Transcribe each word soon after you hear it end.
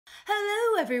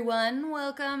Hello everyone,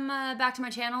 welcome back to my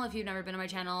channel. If you've never been on my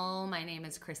channel, my name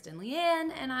is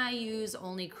KristenLeanne and I use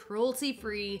only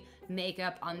cruelty-free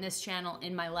makeup on this channel,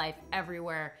 in my life,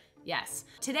 everywhere. Yes.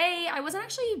 Today, I wasn't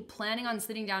actually planning on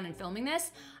sitting down and filming this.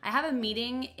 I have a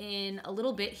meeting in a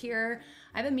little bit here.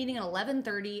 I have a meeting at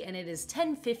 11:30 and it is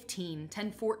 10:15,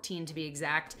 10:14 to be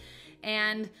exact.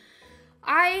 And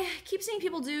I keep seeing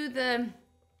people do the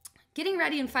getting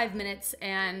ready in 5 minutes,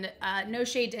 and no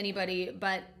shade to anybody,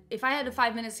 but if I had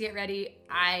 5 minutes to get ready,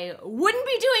 I wouldn't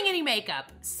be doing any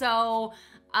makeup. So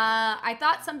I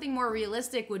thought something more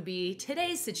realistic would be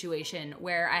today's situation,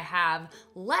 where I have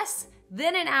less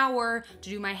than an hour to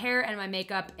do my hair and my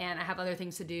makeup, and I have other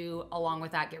things to do along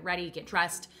with that. Get ready, get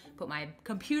dressed, put my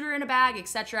computer in a bag,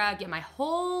 etc. Get my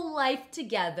whole life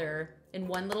together in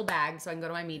one little bag so I can go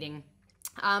to my meeting.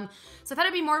 So I thought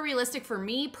it'd be more realistic for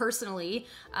me personally.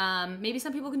 Maybe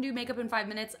some people can do makeup in 5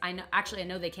 minutes. I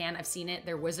know they can. I've seen it.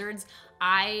 They're wizards.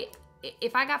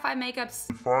 If I got 5 makeups.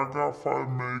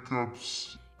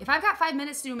 If I've got 5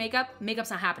 minutes to do makeup,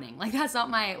 makeup's not happening. Like, that's not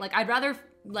my, like, I'd rather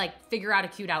like figure out a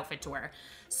cute outfit to wear.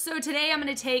 So today I'm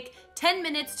gonna take 10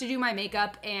 minutes to do my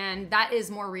makeup, and that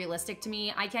is more realistic to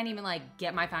me. I can't even like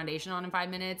get my foundation on in 5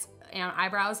 minutes and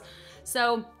eyebrows.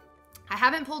 So I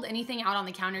haven't pulled anything out on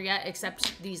the counter yet,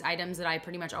 except these items that I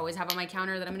pretty much always have on my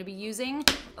counter that I'm gonna be using.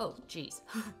 Oh, geez.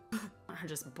 I'll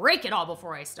just break it all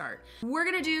before I start. We're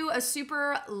gonna do a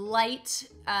super light,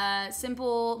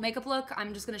 simple makeup look.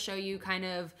 I'm just gonna show you kind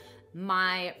of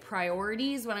my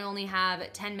priorities when I only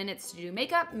have 10 minutes to do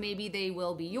makeup. Maybe they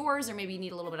will be yours, or maybe you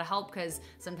need a little bit of help because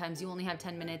sometimes you only have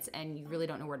 10 minutes and you really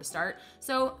don't know where to start.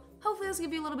 So hopefully this will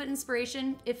give you a little bit of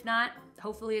inspiration. If not,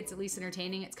 hopefully it's at least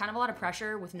entertaining. It's kind of a lot of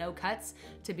pressure with no cuts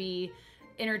to be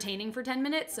entertaining for 10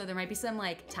 minutes. So there might be some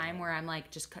like time where I'm like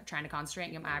just trying to concentrate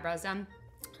and get my eyebrows done.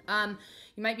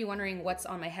 You might be wondering what's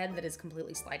on my head that is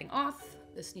completely sliding off.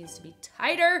 This needs to be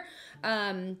tighter.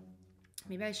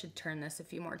 Maybe I should turn this a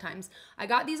few more times. I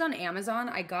got these on Amazon.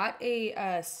 I got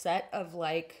a set of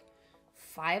like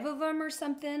 5 of them or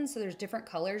something. So there's different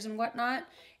colors and whatnot.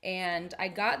 And I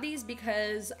got these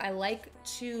because I like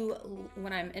to,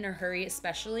 when I'm in a hurry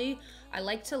especially, I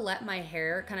like to let my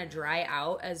hair kind of dry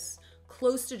out as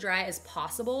close to dry as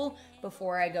possible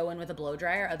before I go in with a blow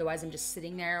dryer. Otherwise I'm just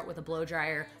sitting there with a blow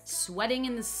dryer, sweating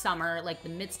in the summer, like the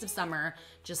midst of summer,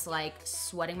 just like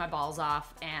sweating my balls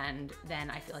off, and then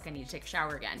I feel like I need to take a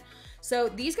shower again. So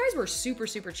these guys were super,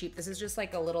 super cheap. This is just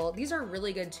like a little, these are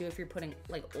really good too if you're putting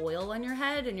like oil on your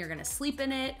head and you're gonna sleep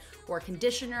in it, or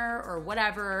conditioner or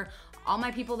whatever. All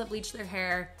my people that bleach their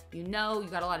hair, you know, you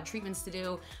got a lot of treatments to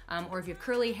do, or if you have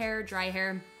curly hair, dry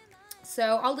hair.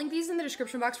 So I'll link these in the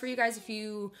description box for you guys if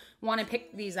you want to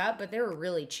pick these up, but they were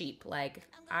really cheap. Like,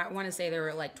 I want to say they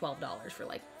were like $12 for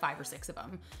like 5 or 6 of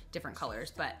them, different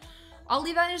colors, but I'll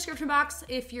leave that in the description box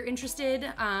if you're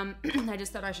interested. I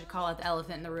just thought I should call out the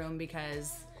elephant in the room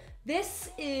because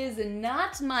this is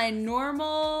not my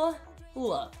normal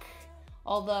look,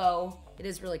 although it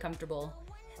is really comfortable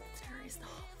and it's very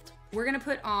soft. We're gonna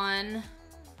put on,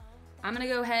 I'm gonna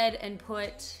go ahead and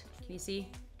put, can you see,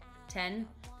 10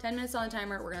 minutes on the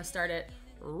timer. We're gonna start it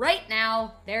right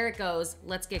now. There it goes.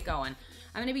 Let's get going.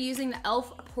 I'm gonna be using the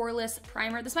e.l.f. Poreless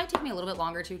Primer. This might take me a little bit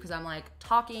longer too because I'm like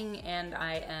talking and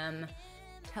I am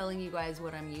telling you guys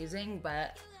what I'm using,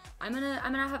 but I'm gonna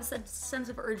have a sense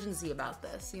of urgency about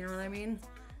this. You know what I mean?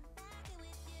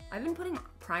 I've been putting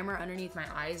primer underneath my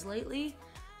eyes lately.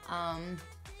 I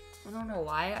don't know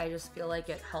why. I just feel like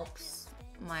it helps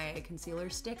my concealer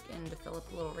stick and to fill up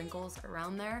the little wrinkles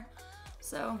around there.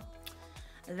 So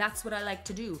that's what I like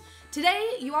to do.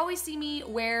 Today, you always see me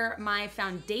wear my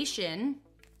foundation.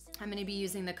 I'm gonna be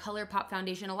using the ColourPop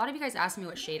foundation. A lot of you guys ask me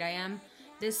what shade I am.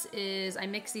 This is, I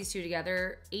mix these two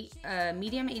together,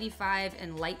 medium 85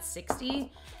 and light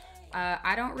 60.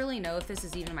 I don't really know if this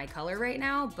is even my color right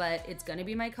now, but it's gonna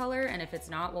be my color, and if it's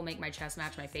not, we'll make my chest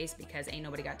match my face because ain't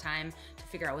nobody got time to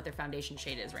figure out what their foundation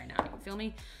shade is right now, you feel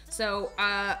me? So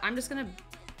I'm just gonna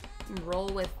roll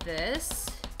with this.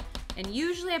 And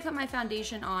usually I put my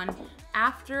foundation on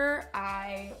after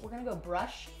we're gonna go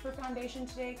brush for foundation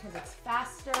today because it's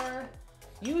faster.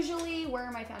 Usually, where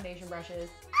are my foundation brushes?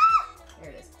 There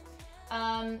it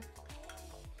is.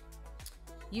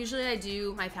 Usually I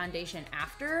do my foundation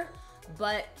after,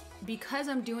 but because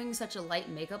I'm doing such a light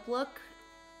makeup look,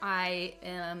 I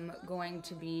am going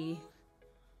to be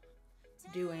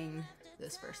doing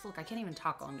this first. Look, I can't even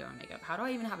talk while I'm doing makeup. How do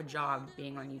I even have a job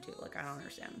being on YouTube? Like, I don't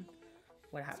understand.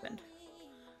 What happened?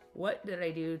 What did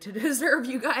I do to deserve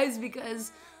you guys?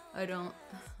 Because I don't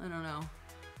know.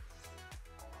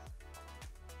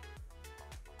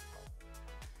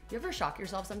 You ever shock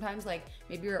yourself sometimes? Like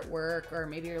maybe you're at work or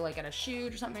maybe you're like at a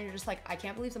shoot or something and you're just like, I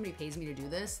can't believe somebody pays me to do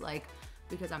this. Like,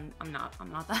 because I'm not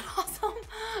that awesome.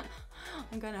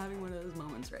 I'm kind of having one of those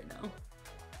moments right now.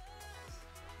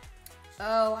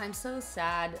 Oh, I'm so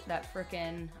sad that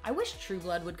frickin', I wish True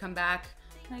Blood would come back.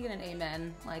 Can I get an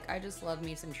amen? Like, I just love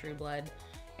me some True Blood,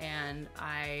 and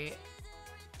I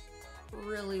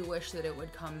really wish that it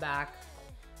would come back.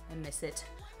 I miss it.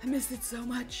 I miss it so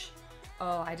much.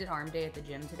 Oh, I did arm day at the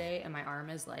gym today, and my arm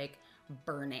is like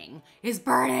burning. It's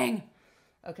burning!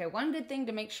 Okay, one good thing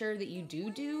to make sure that you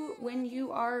do when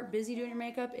you are busy doing your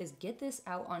makeup is get this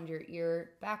out on your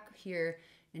ear, back here,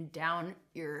 and down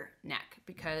your neck.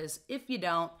 Because if you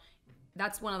don't,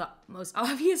 that's one of the most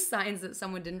obvious signs that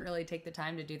someone didn't really take the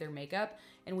time to do their makeup.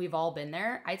 And we've all been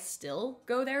there. I still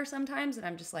go there sometimes, and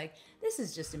I'm just like, this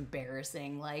is just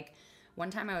embarrassing. Like, one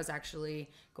time I was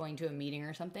actually going to a meeting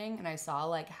or something, and I saw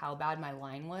like how bad my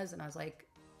line was, and I was like,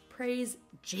 praise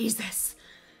Jesus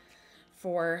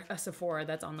for a Sephora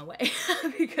that's on the way.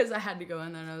 Because I had to go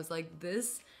in there and I was like,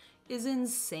 this is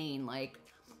insane. Like,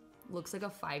 looks like a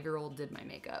 5-year-old did my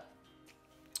makeup.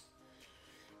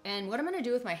 And what I'm gonna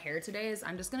do with my hair today is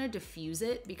I'm just gonna diffuse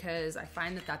it, because I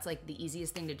find that that's like the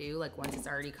easiest thing to do, like once it's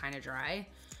already kind of dry.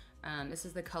 This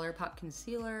is the ColourPop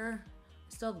concealer.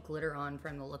 I still have glitter on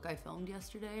from the look I filmed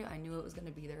yesterday. I knew it was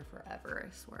gonna be there forever,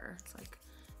 I swear. It's like,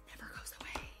 never goes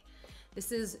away.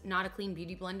 This is not a clean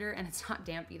beauty blender, and it's not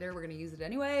damp either. We're gonna use it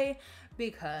anyway,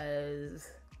 because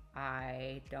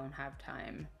I don't have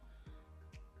time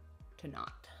to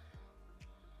not.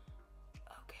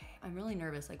 Okay, I'm really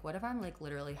nervous. Like, what if I'm like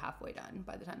literally halfway done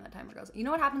by the time that timer goes? You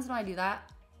know what happens when I do that?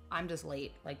 I'm just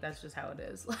late. Like, that's just how it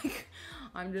is. Like,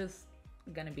 I'm just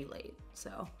gonna be late.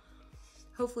 So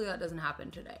hopefully that doesn't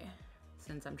happen today,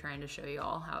 since I'm trying to show you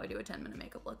all how I do a 10-minute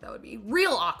makeup look. That would be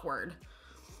real awkward.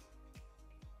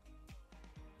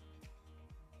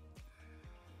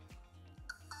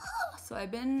 So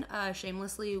I've been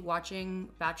shamelessly watching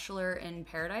Bachelor in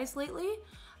Paradise lately.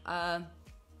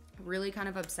 Really kind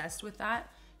of obsessed with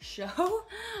that show.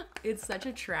 It's such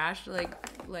a trash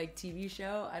like TV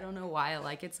show. I don't know why I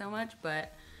like it so much,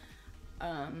 but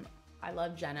I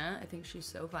love Jenna. I think she's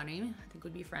so funny. I think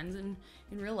we'd be friends in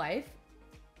real life.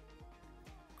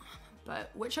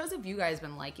 But what shows have you guys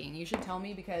been liking? You should tell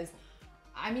me, because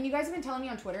I mean, you guys have been telling me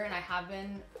on Twitter, and I have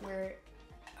been, where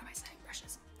am I setting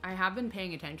brushes? I have been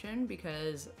paying attention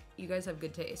because you guys have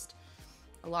good taste.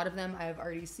 A lot of them I've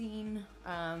already seen.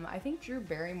 I think Drew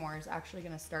Barrymore is actually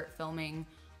gonna start filming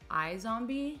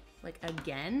iZombie, like,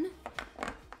 again.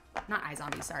 Not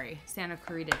iZombie, sorry, Santa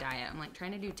Clarita Diet. I'm like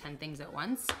trying to do 10 things at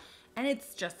once, and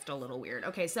it's just a little weird.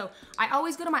 Okay, so I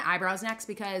always go to my eyebrows next,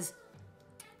 because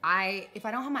if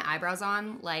I don't have my eyebrows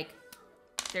on, like,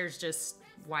 there's just,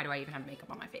 why do I even have makeup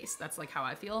on my face? That's like how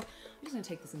I feel. I'm just gonna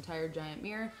take this entire giant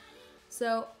mirror.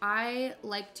 So I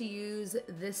like to use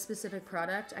this specific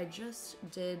product. I just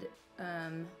did a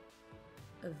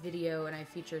video and I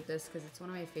featured this because it's one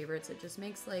of my favorites. It just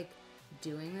makes like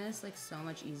doing this like so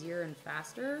much easier and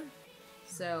faster.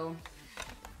 So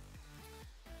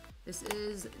this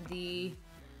is the,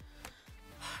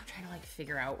 I'm trying to like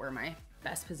figure out where my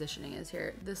best positioning is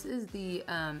here. This is the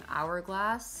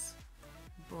Hourglass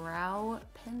Brow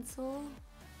Pencil.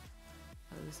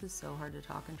 Oh, this is so hard to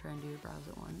talk and try and do your brows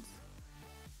at once.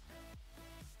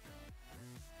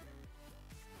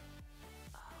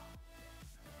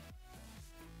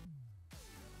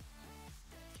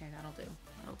 Okay, that'll do.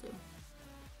 That'll do.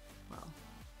 Well,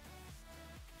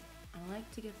 I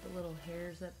like to get the little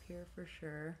hairs up here for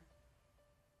sure.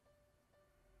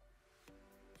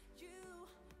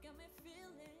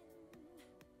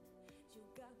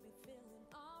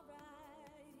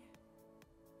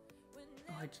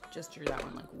 Oh, I just drew that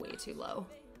one like way too low.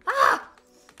 Ah! I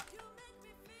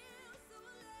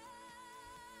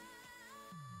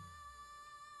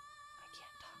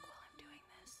can't talk while I'm doing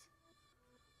this.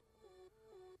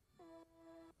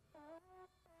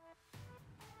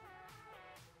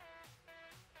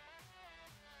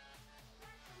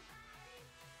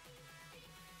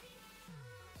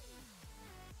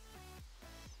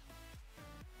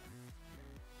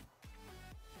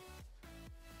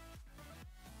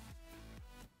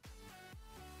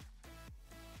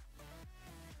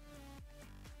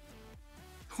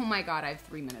 Oh my God, I have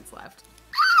 3 minutes left.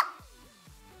 Ah!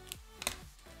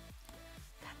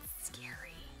 That's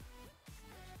scary.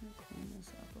 I'm gonna clean this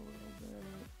up a little bit.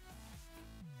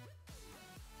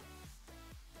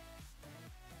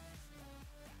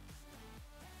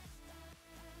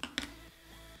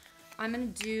 I'm gonna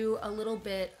do a little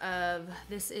bit of,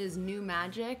 this is New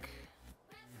Magic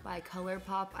by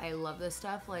ColourPop. I love this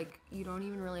stuff. Like, you don't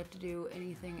even really have to do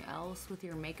anything else with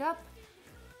your makeup,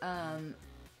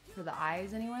 for the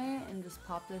eyes anyway, and just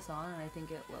pop this on, and I think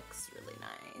it looks really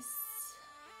nice.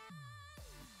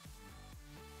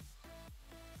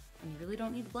 And you really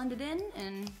don't need to blend it in,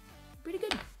 and pretty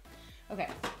good. Okay.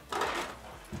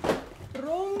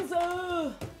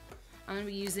 Bronzer! I'm gonna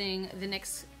be using the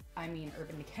NYX,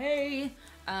 Urban Decay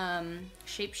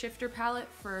Shapeshifter palette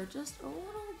for just a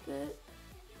little bit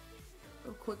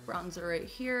of quick bronzer right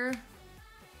here.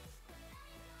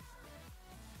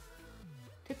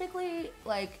 Typically,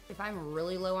 like, if I'm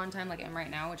really low on time, like I am right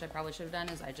now, which I probably should have done,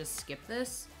 is I just skip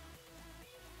this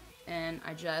and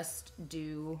I just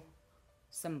do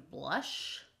some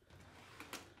blush.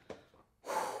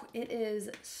 It is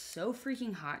so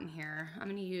freaking hot in here. I'm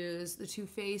gonna use the Too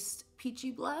Faced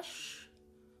Peachy Blush.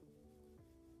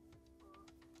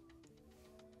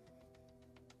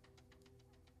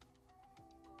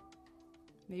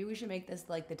 Maybe we should make this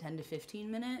like the 10 to 15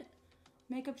 minute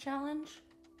makeup challenge.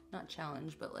 Not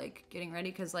challenge, but like getting ready,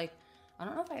 because like, I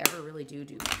don't know if I ever really do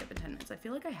makeup in 10 minutes. I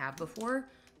feel like I have before,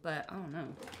 but I don't know.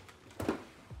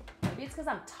 Maybe it's because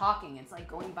I'm talking. It's like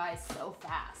going by so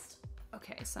fast.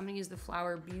 Okay, so I'm gonna use the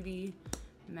Flower Beauty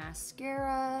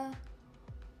mascara.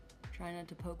 Try not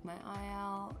to poke my eye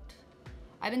out.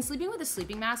 I've been sleeping with a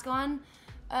sleeping mask on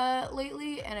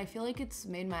lately, and I feel like it's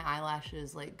made my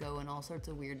eyelashes like go in all sorts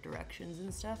of weird directions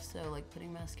and stuff, so like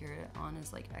putting mascara on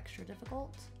is like extra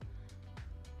difficult.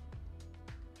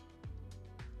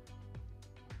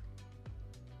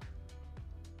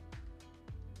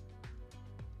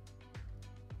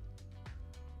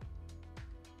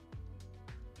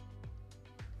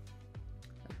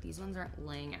 These ones aren't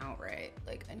laying out right.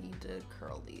 Like, I need to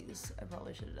curl these. I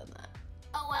probably should have done that.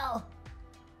 Oh well.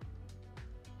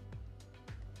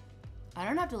 I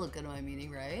don't have to look good at my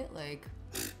meeting, right? Like,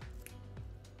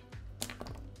 oh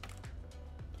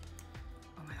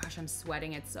my gosh, I'm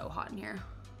sweating. It's so hot in here.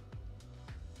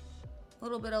 A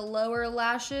little bit of lower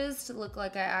lashes to look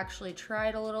like I actually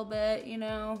tried a little bit, you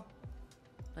know?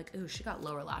 Like, ooh, she got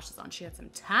lower lashes on. She had some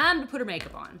time to put her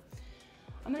makeup on.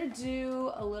 I'm gonna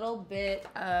do a little bit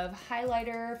of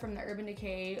highlighter from the Urban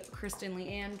Decay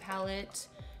KristenLeanne palette,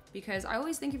 because I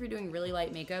always think if you're doing really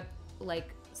light makeup,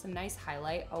 like some nice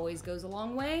highlight always goes a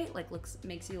long way. Like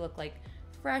makes you look like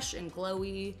fresh and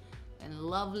glowy and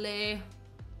lovely.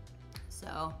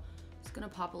 So just gonna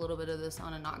pop a little bit of this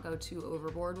on and not go too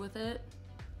overboard with it.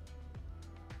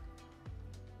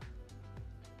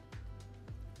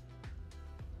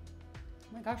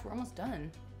 Oh my gosh, we're almost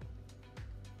done.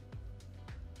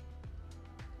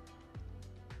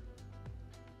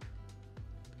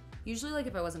 Usually, like,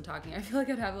 if I wasn't talking, I feel like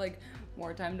I'd have, like,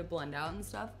 more time to blend out and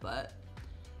stuff, but,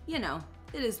 you know,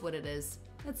 it is what it is.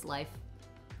 It's life.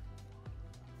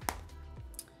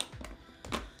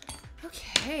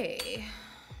 Okay.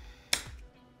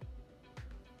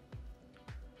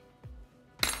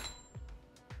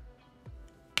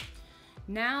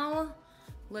 Now,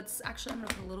 I'm gonna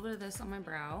put a little bit of this on my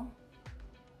brow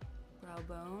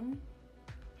bone.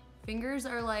 Fingers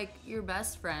are like your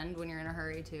best friend when you're in a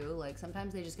hurry too. Like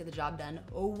sometimes they just get the job done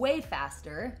way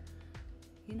faster,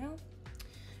 you know?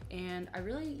 And I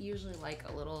really usually like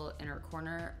a little inner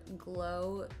corner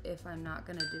glow if I'm not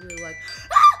gonna do like,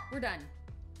 we're done.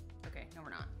 Okay, no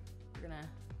we're not. We're gonna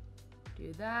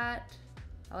do that.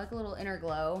 I like a little inner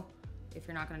glow if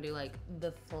you're not gonna do like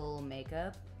the full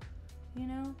makeup, you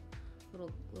know? Little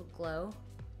glow.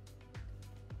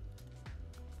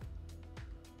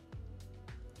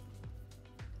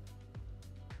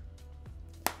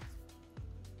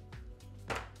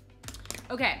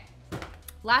 Okay,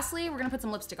 lastly, we're gonna put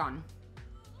some lipstick on.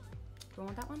 Do I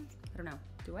want that one? I don't know.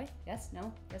 Do I? Yes,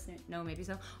 no, yes, no, maybe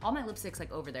so. All my lipstick's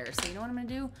like over there. So you know what I'm gonna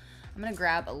do? I'm gonna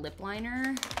grab a lip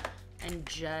liner and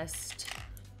just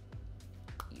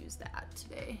use that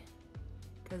today,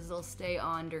 because they'll stay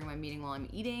on during my meeting while I'm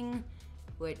eating,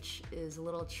 which is a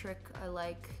little trick I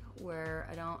like where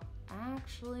I don't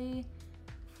actually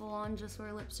full on just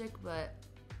wear lipstick, but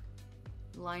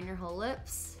line your whole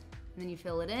lips and then you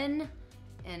fill it in,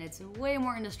 and it's way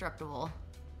more indestructible.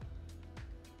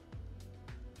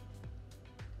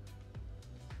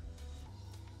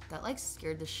 That like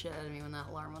scared the shit out of me when that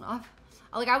alarm went off.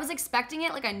 Like I was expecting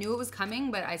it, like I knew it was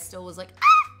coming, but I still was like,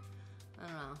 ah! I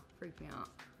don't know, freaked me out.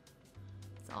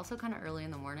 It's also kind of early in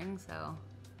the morning, so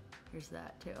here's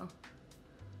that too. Okay,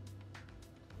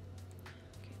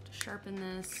 have to sharpen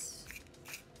this.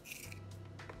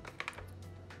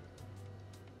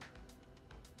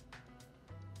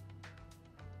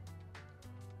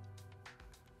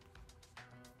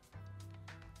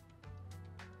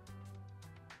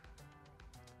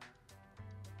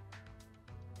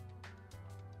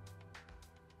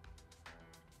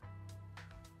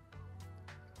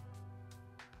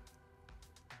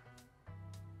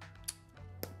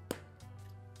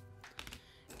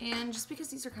 And just because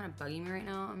these are kind of bugging me right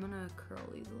now, I'm gonna curl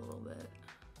these a little bit.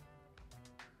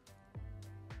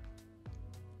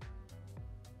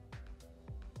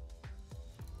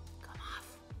 Come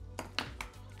off.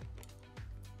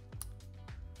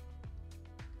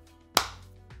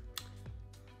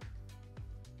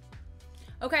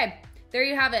 Okay, there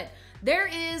you have it. There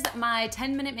is my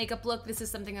 10-minute makeup look. This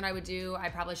is something that I would do. I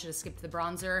probably should have skipped the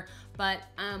bronzer, but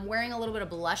wearing a little bit of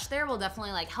blush there will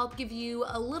definitely like help give you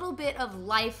a little bit of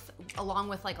life along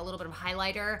with like a little bit of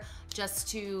highlighter just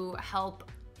to help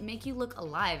make you look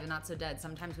alive and not so dead.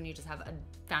 Sometimes when you just have a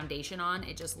foundation on,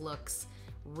 it just looks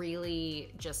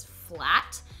really just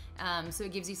flat. So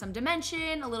it gives you some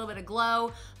dimension, a little bit of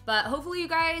glow, but hopefully you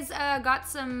guys got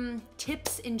some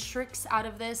tips and tricks out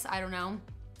of this. I don't know.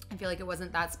 I feel like it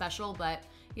wasn't that special, but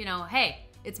you know, hey,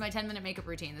 it's my 10-minute makeup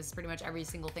routine. This is pretty much every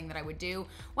single thing that I would do.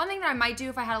 One thing that I might do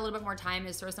if I had a little bit more time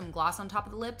is throw some gloss on top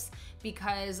of the lips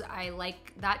because I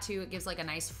like that too. It gives like a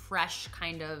nice fresh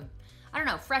kind of, I don't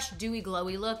know, fresh dewy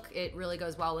glowy look. It really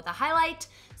goes well with the highlight.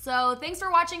 So thanks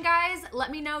for watching, guys. Let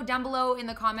me know down below in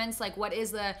the comments like what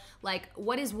is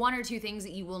one or two things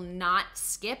that you will not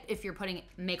skip if you're putting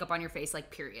makeup on your face,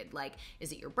 like period. Like,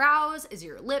 is it your brows? Is it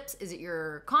your lips? Is it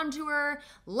your contour?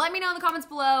 Let me know in the comments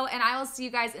below and I will see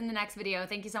you guys in the next video.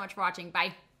 Thank you so much for watching.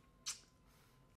 Bye.